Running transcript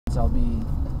it'll be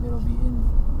in.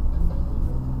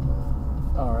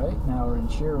 All right, now we're in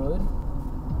Sherwood.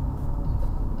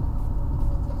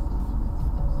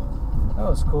 That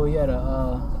was cool. You had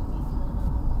a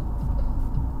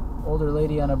older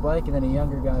lady on a bike and then a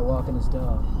younger guy walking his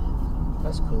dog.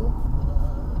 That's cool.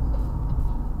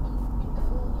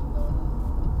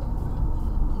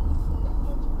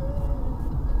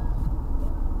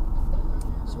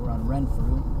 So we're on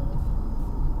Renfrew.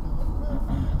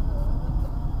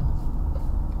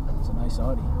 It's a nice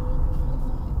Audi.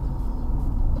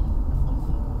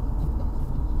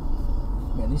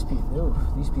 Man, these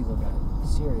people got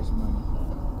serious money.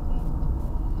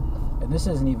 And this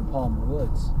isn't even Palmer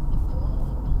Woods.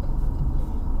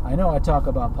 I know I talk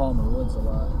about Palmer Woods a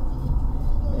lot.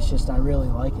 It's just I really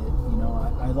like it. You know,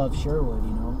 I love Sherwood,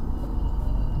 you know.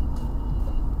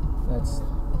 That's,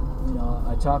 you know,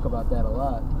 I talk about that a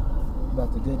lot.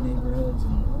 About the good neighborhoods,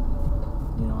 and,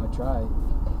 you know, I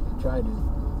try to.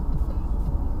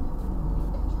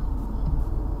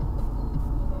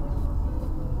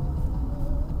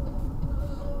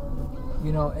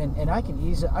 You know, and I could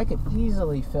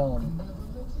easily film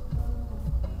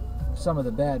some of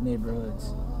the bad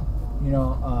neighborhoods. You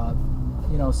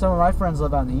know, some of my friends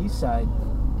live on the east side.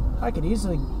 I could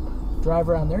easily drive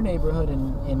around their neighborhood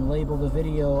and label the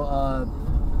video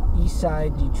East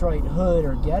Side Detroit Hood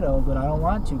or Ghetto, but I don't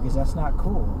want to because that's not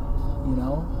cool. You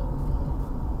know,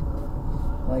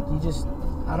 like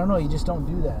I don't know, you just don't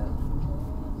do that.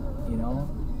 You know.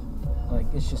 Like,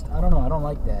 it's just, I don't know, I don't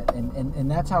like that. And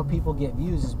that's how people get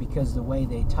views, is because the way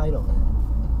they title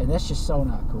it. And that's just so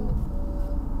not cool.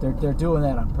 They're doing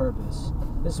that on purpose.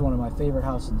 This is one of my favorite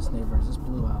houses in this neighborhood, this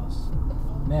blue house.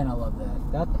 Man, I love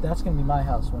that. That's going to be my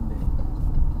house one day.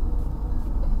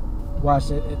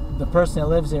 Watch it. The person that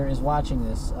lives there is watching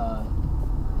this.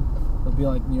 They'll be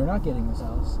like, you're not getting this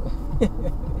house.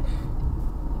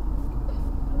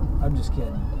 I'm just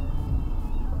kidding.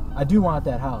 I do want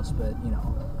that house, but, you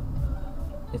know.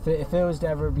 If it was to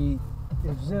ever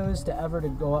to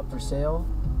go up for sale,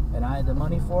 and I had the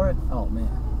money for it, oh man,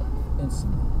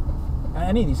 instantly.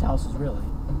 Any of these houses, really.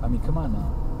 I mean, come on now.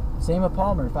 Same with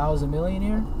Palmer. If I was a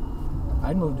millionaire,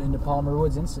 I'd move into Palmer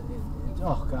Woods instantly.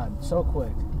 Oh God, so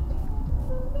quick.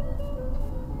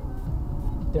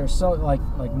 They're so like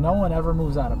no one ever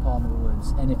moves out of Palmer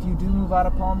Woods, and if you do move out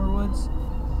of Palmer Woods,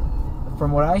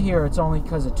 from what I hear, it's only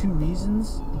because of two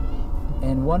reasons,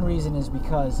 and one reason is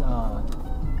because.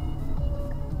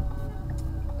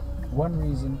 One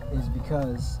reason is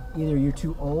because either you're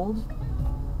too old,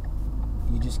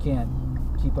 you just can't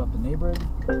keep up the neighborhood,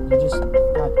 you just,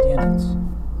 God damn it.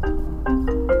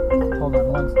 Hold on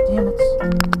one, damn it.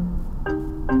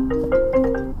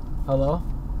 Hello?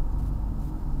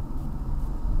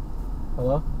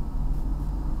 Hello?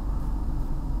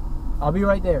 I'll be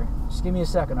right there. Just give me a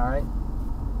second, alright?